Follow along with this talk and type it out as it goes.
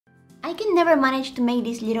I can never manage to make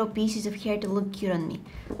these little pieces of hair to look cute on me.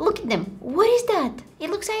 Look at them. What is that? It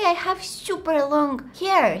looks like I have super long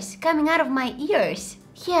hairs coming out of my ears.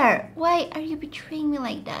 Hair, why are you betraying me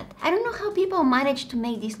like that? I don't know how people manage to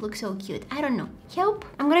make this look so cute. I don't know. Help?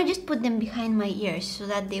 I'm gonna just put them behind my ears so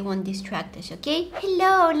that they won't distract us, okay?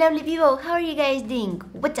 Hello, lovely people. How are you guys doing?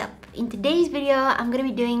 What's up? In today's video, I'm gonna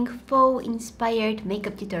be doing faux inspired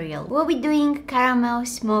makeup tutorial. We'll be doing caramel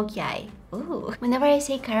smoky eye. Ooh. Whenever I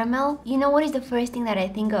say caramel, you know what is the first thing that I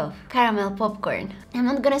think of? Caramel popcorn. I'm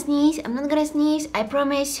not gonna sneeze. I'm not gonna sneeze. I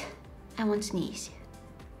promise I won't sneeze.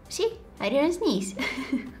 See? I didn't sneeze.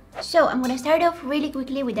 So I'm gonna start off really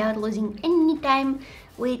quickly without losing any time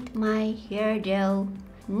with my hair gel.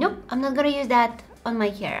 Nope, I'm not gonna use that on my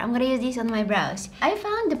hair. I'm gonna use this on my brows. I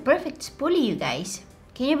found the perfect spoolie, you guys.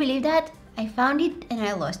 Can you believe that? I found it and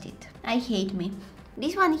I lost it. I hate me.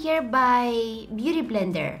 This one here by Beauty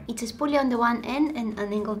Blender. It's a spoolie on the one end and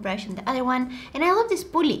an angled brush on the other one. And I love the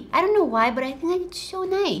spoolie. I don't know why, but I think that it's so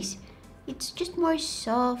nice. It's just more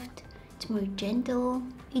soft. It's more gentle.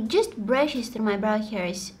 It just brushes through my brow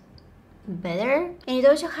hairs better. And it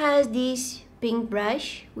also has this pink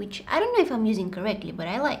brush, which I don't know if I'm using correctly, but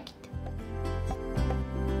I like it.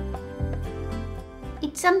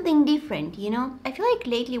 It's something different, you know? I feel like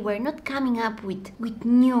lately we're not coming up with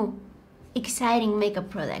new, exciting makeup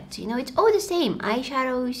products, you know? It's all the same.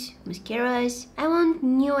 Eyeshadows, mascaras. I want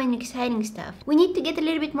new and exciting stuff. We need to get a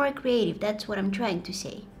little bit more creative. That's what I'm trying to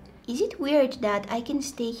say. Is it weird that I can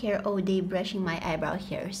stay here all day brushing my eyebrow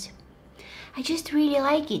hairs? I just really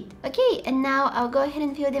like it. Okay, and now I'll go ahead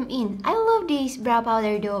and fill them in. I love this brow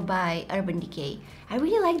powder though by Urban Decay. I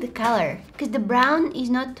really like the color because the brown is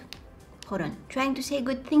not... Hold on, trying to say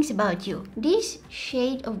good things about you. This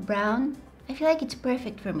shade of brown, I feel like it's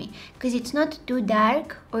perfect for me because it's not too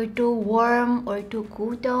dark or too warm or too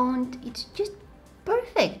cool toned. It's just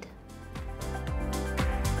perfect.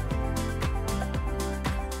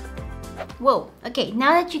 Whoa, okay,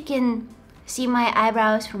 now that you can see my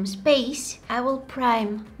eyebrows from space, I will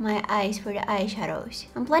prime my eyes for the eyeshadows.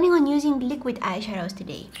 I'm planning on using liquid eyeshadows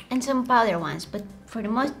today and some powder ones, but for the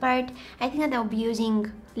most part, I think that I'll be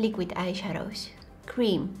using liquid eyeshadows.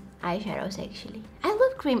 Cream eyeshadows actually. I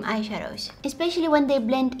love cream eyeshadows, especially when they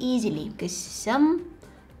blend easily, because some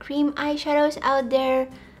cream eyeshadows out there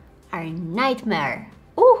are nightmare.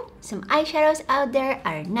 Ooh, some eyeshadows out there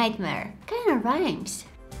are nightmare. Kinda rhymes.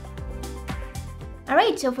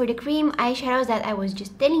 Alright, so for the cream eyeshadows that I was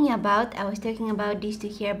just telling you about, I was talking about these two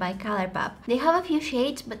here by Colourpop. They have a few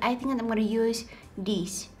shades, but I think that I'm gonna use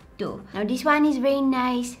these two. Now this one is very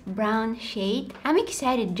nice brown shade. I'm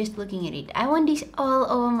excited just looking at it. I want this all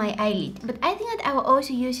over my eyelid, but I think that I will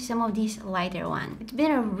also use some of this lighter one. It's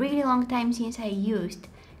been a really long time since I used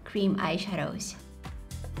cream eyeshadows.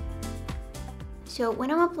 So when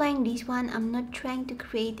I'm applying this one, I'm not trying to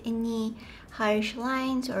create any harsh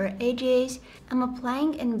lines or edges. I'm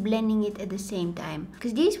applying and blending it at the same time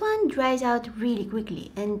because this one dries out really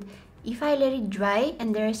quickly, and if I let it dry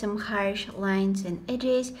and there are some harsh lines and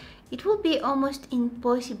edges, it will be almost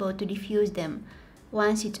impossible to diffuse them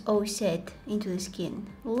once it's all set into the skin.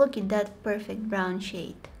 Look at that perfect brown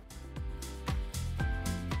shade.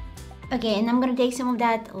 Okay, and I'm gonna take some of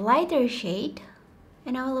that lighter shade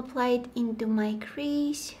and I will apply it into my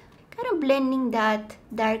crease, kind of blending that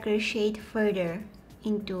darker shade further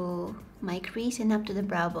into my crease and up to the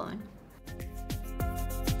brow bone.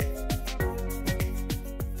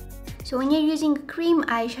 So when you're using cream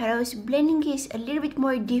eyeshadows, blending is a little bit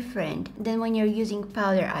more different than when you're using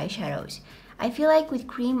powder eyeshadows. I feel like with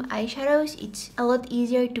cream eyeshadows, it's a lot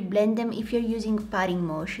easier to blend them if you're using patting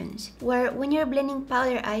motions. Where when you're blending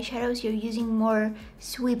powder eyeshadows, you're using more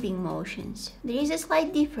sweeping motions. There is a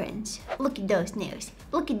slight difference. Look at those nails.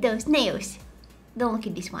 Look at those nails. Don't look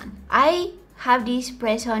at this one. I have these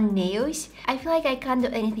press-on nails. I feel like I can't do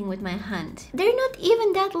anything with my hand. They're not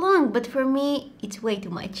even that long, but for me, it's way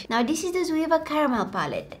too much. Now this is the Zoeva Caramel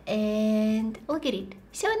palette, and look at it.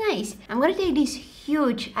 So nice. I'm gonna take this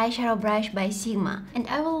huge eyeshadow brush by Sigma and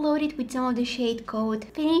I will load it with some of the shade called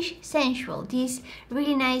Finish Sensual, this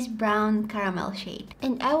really nice brown caramel shade.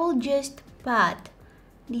 And I will just pat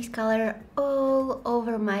this color all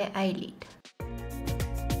over my eyelid.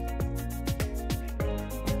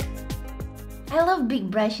 I love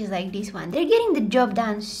big brushes like this one. They're getting the job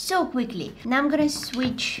done so quickly. Now I'm gonna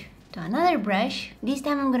switch to another brush. This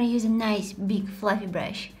time I'm gonna use a nice big fluffy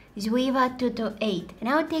brush. Zoeva 228, and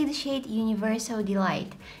I will take the shade Universal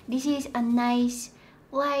Delight. This is a nice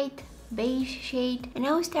light beige shade, and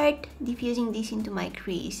I will start diffusing this into my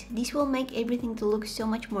crease. This will make everything to look so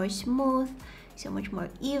much more smooth, so much more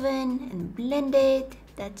even and blended.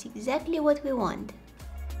 That's exactly what we want.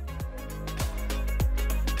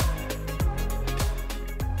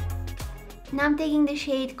 Now I'm taking the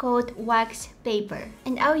shade called Wax Paper,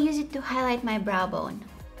 and I'll use it to highlight my brow bone.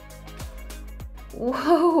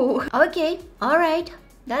 Whoa! Okay, alright,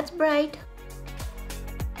 that's bright.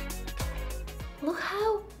 Look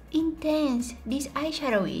how intense this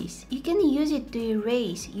eyeshadow is. You can use it to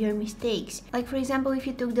erase your mistakes. Like for example, if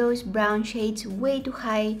you took those brown shades way too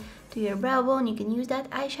high to your brow bone, you can use that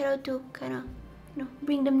eyeshadow to kind of,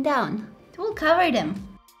 bring them down. It will cover them.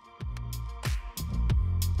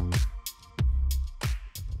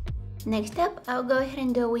 Next up, I'll go ahead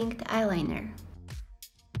and do a winged eyeliner.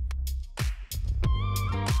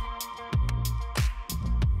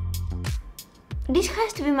 This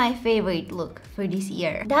has to be my favorite look for this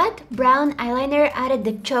year. That brown eyeliner added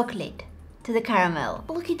the chocolate to the caramel.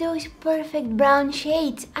 Look at those perfect brown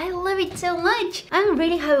shades. I love it so much. I'm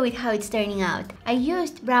really happy with how it's turning out. I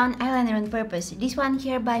used brown eyeliner on purpose. This one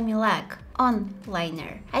here by Milac on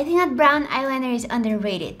liner. I think that brown eyeliner is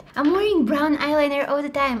underrated. I'm wearing brown eyeliner all the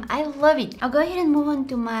time. I love it. I'll go ahead and move on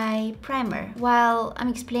to my primer while I'm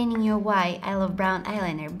explaining you why I love brown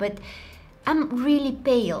eyeliner. But I'm really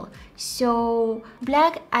pale, so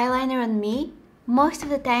black eyeliner on me most of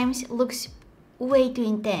the times looks way too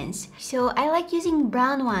intense. So I like using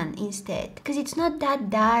brown one instead because it's not that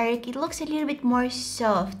dark. It looks a little bit more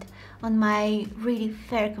soft on my really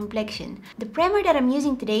fair complexion. The primer that I'm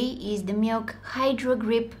using today is the Milk Hydro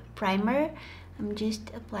Grip Primer. I'm just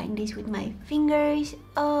applying this with my fingers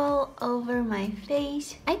all over my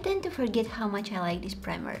face. I tend to forget how much I like this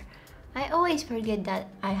primer. I always forget that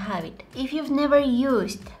I have it. If you've never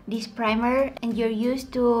used this primer and you're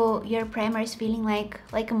used to your primers feeling like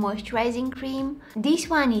a moisturizing cream, this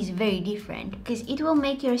one is very different because it will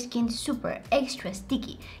make your skin super extra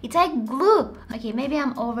sticky. It's like glue. Okay, maybe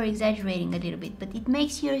I'm over exaggerating a little bit, but it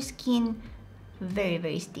makes your skin very,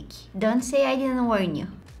 very sticky. Don't say I didn't warn you.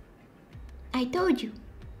 I told you.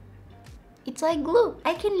 It's like glue.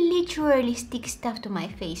 I can literally stick stuff to my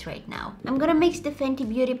face right now. I'm gonna mix the Fenty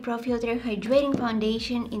Beauty Pro Filtr Hydrating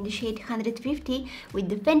Foundation in the shade 150 with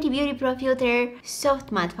the Fenty Beauty Pro Filtr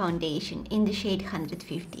Soft Matte Foundation in the shade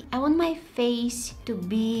 150. I want my face to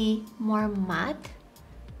be more matte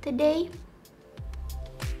today.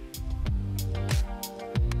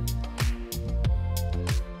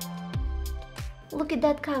 Look at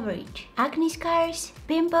that coverage. Acne scars,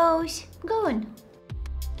 pimples, gone.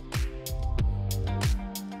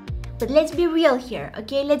 But let's be real here,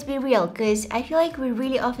 okay? Let's be real, because I feel like we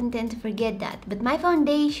really often tend to forget that. But my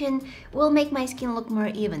foundation will make my skin look more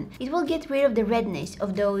even. It will get rid of the redness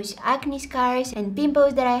of those acne scars and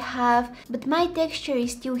pimples that I have, but my texture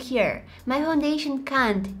is still here. My foundation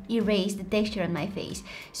can't erase the texture on my face.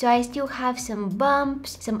 So I still have some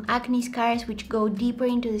bumps, some acne scars which go deeper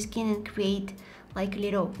into the skin and create like a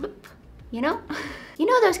little bloop. You know? You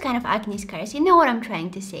know those kind of acne scars, you know what I'm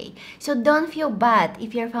trying to say. So don't feel bad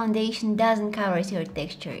if your foundation doesn't cover your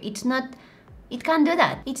texture. It can't do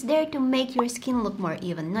that. It's there to make your skin look more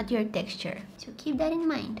even, not your texture. So keep that in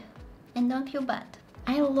mind and don't feel bad.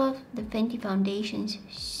 I love the Fenty foundations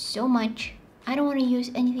so much. I don't want to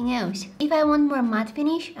use anything else. If I want more matte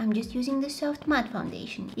finish, I'm just using the soft matte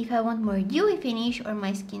foundation. If I want more dewy finish or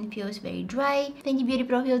my skin feels very dry, Fenty Beauty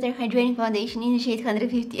Pro Filtr Hydrating Foundation in the shade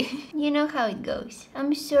 150. You know how it goes.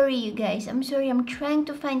 I'm sorry you guys, I'm sorry, I'm trying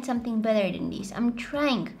to find something better than this. I'm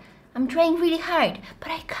trying really hard,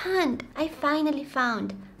 but I can't. I finally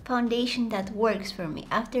found foundation that works for me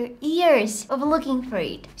after years of looking for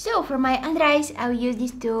it. So for my under eyes, I'll use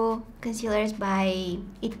these two concealers by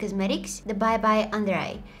IT Cosmetics, the Bye Bye Under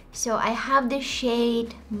Eye. So I have the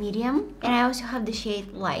shade medium and I also have the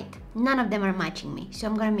shade light. None of them are matching me, so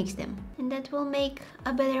I'm gonna mix them. And that will make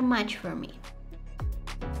a better match for me.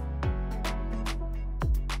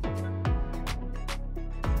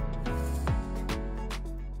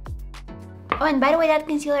 Oh, and by the way, that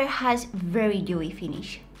concealer has very dewy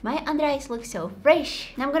finish. My under eyes look so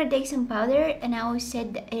fresh. Now I'm gonna take some powder and I will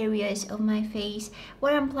set the areas of my face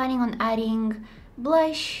where I'm planning on adding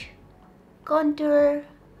blush, contour,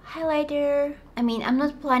 highlighter. I mean, I'm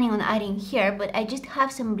not planning on adding here, but I just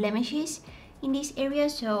have some blemishes in this area,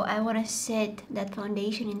 so I want to set that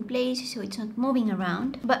foundation in place so it's not moving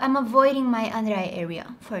around. But I'm avoiding my under eye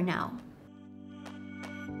area for now.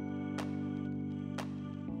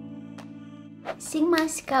 Sigma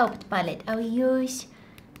Sculpt palette. I'll use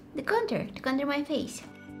the contour to contour my face.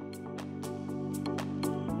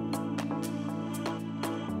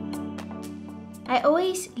 I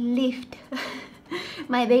always lift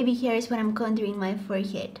my baby hairs when I'm contouring my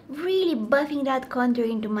forehead, really buffing that contour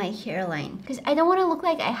into my hairline, because I don't want to look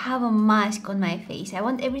like I have a mask on my face. I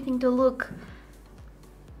want everything to look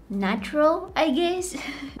natural, I guess.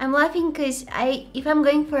 I'm laughing because if I'm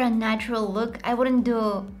going for a natural look, I wouldn't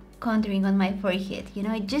do contouring on my forehead, you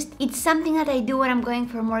know. It's something that I do when I'm going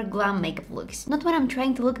for more glam makeup looks, not when I'm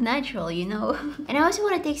trying to look natural, you know. And I also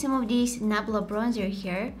want to take some of this Nabla bronzer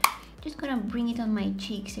here. Just gonna bring it on my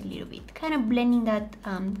cheeks a little bit, kind of blending that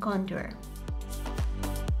contour.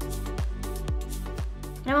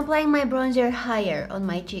 And I'm applying my bronzer higher on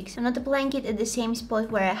my cheeks. I'm not applying it at the same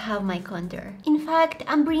spot where I have my contour. In fact,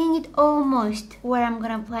 I'm bringing it almost where I'm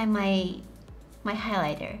gonna apply my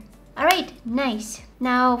highlighter. Alright, nice.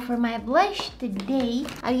 Now for my blush today,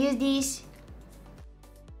 I'll use this.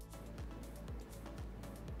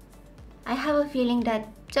 I have a feeling that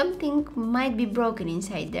something might be broken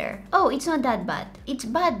inside there. Oh, it's not that bad. It's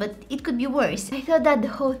bad, but it could be worse. I thought that the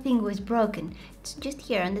whole thing was broken. It's just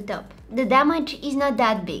here on the top. The damage is not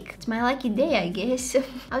that big. It's my lucky day, I guess.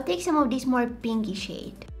 I'll take some of this more pinky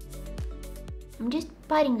shade. I'm just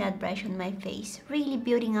patting that brush on my face, really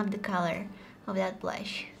building up the color of that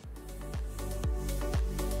blush.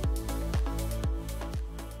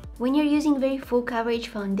 When you're using very full coverage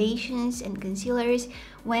foundations and concealers,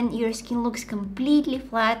 when your skin looks completely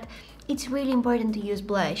flat, it's really important to use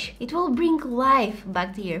blush. It will bring life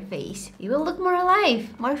back to your face. You will look more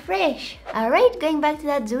alive, more fresh. Alright, going back to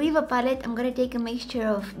that Zoeva palette, I'm gonna take a mixture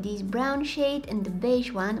of this brown shade and the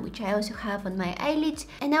beige one, which I also have on my eyelids,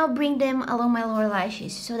 and I'll bring them along my lower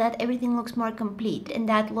lashes so that everything looks more complete and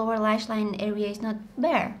that lower lash line area is not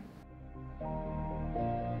bare.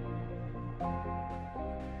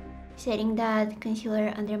 Setting that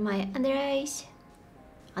concealer under my under eyes.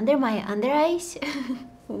 Under my under eyes?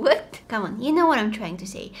 What? Come on, you know what I'm trying to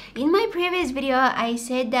say. In my previous video, I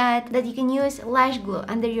said that you can use lash glue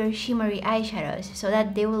under your shimmery eyeshadows so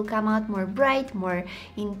that they will come out more bright, more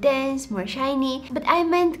intense, more shiny. But I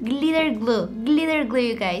meant glitter glue. Glitter glue,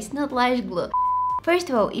 you guys, not lash glue. First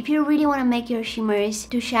of all, if you really want to make your shimmers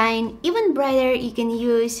to shine even brighter, you can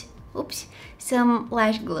use, some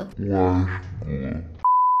lash glue.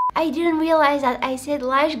 I didn't realize that I said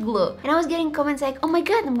lash glue, and I was getting comments like, oh my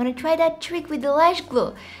god, I'm gonna try that trick with the lash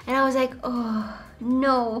glue, and I was like, oh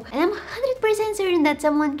no. And I'm 100% certain that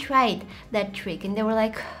someone tried that trick and they were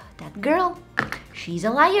like, that girl, she's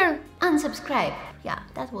a liar, unsubscribe. Yeah,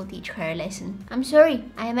 that will teach her a lesson. I'm sorry,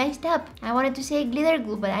 I messed up. I wanted to say glitter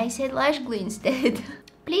glue, but I said lash glue instead.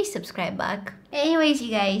 Please subscribe back. Anyways,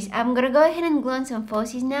 you guys, I'm gonna go ahead and glue on some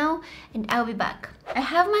falsies now, and I'll be back. I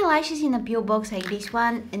have my lashes in a peel box like this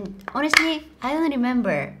one, and honestly, I don't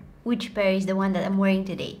remember which pair is the one that I'm wearing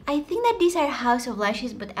today. I think that these are House of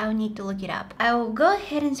Lashes, but I'll need to look it up. I will go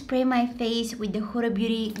ahead and spray my face with the Huda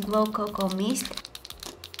Beauty Glow Cocoa Mist.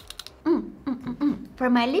 For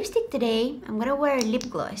my lipstick today, I'm gonna wear a lip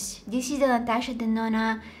gloss. This is the Natasha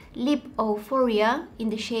Denona Lip Euphoria in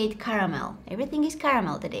the shade Caramel. Everything is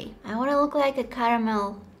caramel today. I want to look like a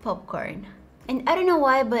caramel popcorn. And I don't know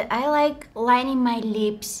why, but I like lining my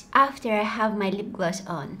lips after I have my lip gloss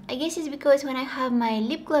on. I guess it's because when I have my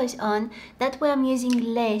lip gloss on, that way I'm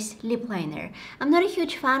using less lip liner. I'm not a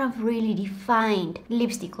huge fan of really defined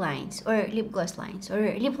lipstick lines or lip gloss lines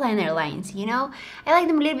or lip liner lines, you know? I like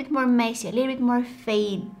them a little bit more messy, a little bit more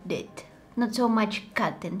faded. Not so much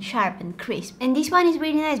cut and sharp and crisp. And this one is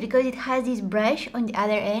really nice because it has this brush on the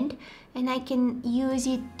other end, and I can use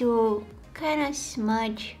it to kind of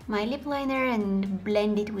smudge my lip liner and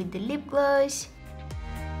blend it with the lip gloss.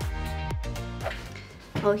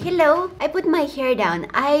 Oh, hello! I put my hair down.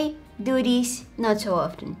 I do this not so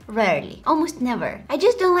often, rarely, almost never. I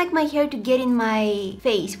just don't like my hair to get in my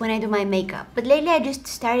face when I do my makeup. But lately I just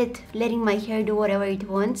started letting my hair do whatever it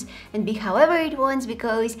wants and be however it wants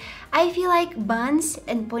because I feel like buns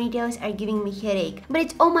and ponytails are giving me headache. But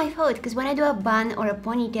it's all my fault because when I do a bun or a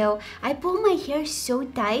ponytail, I pull my hair so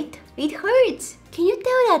tight, it hurts. Can you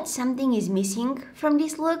tell that something is missing from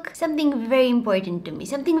this look? Something very important to me,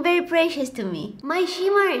 something very precious to me. My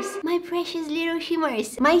shimmers, my precious little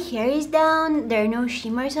shimmers. My hair is down, there are no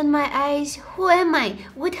shimmers on my eyes. Who am I?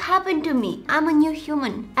 What happened to me? I'm a new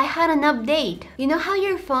human. I had an update. You know how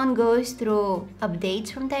your phone goes through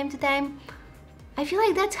updates from time to time? I feel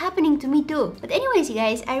like that's happening to me too. But anyways, you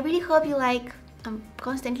guys, I really hope you like... I'm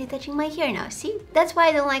constantly touching my hair now, see? That's why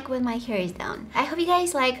I don't like when my hair is down. I hope you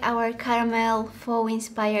guys like our caramel faux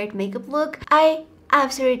inspired makeup look. I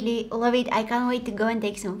absolutely love it. I can't wait to go and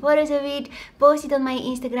take some photos of it, post it on my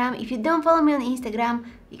Instagram. If you don't follow me on Instagram,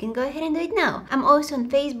 you can go ahead and do it now. I'm also on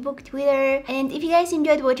Facebook, Twitter, and if you guys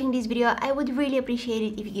enjoyed watching this video, I would really appreciate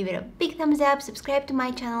it if you give it a big thumbs up, subscribe to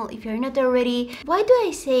my channel if you're not already. Why do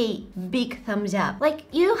I say big thumbs up? Like,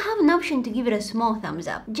 you don't have an option to give it a small thumbs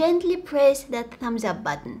up. Gently press that thumbs up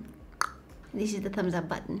button. This is the thumbs up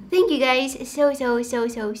button. Thank you guys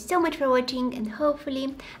so much for watching, and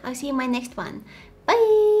hopefully I'll see you in my next one.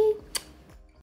 Bye!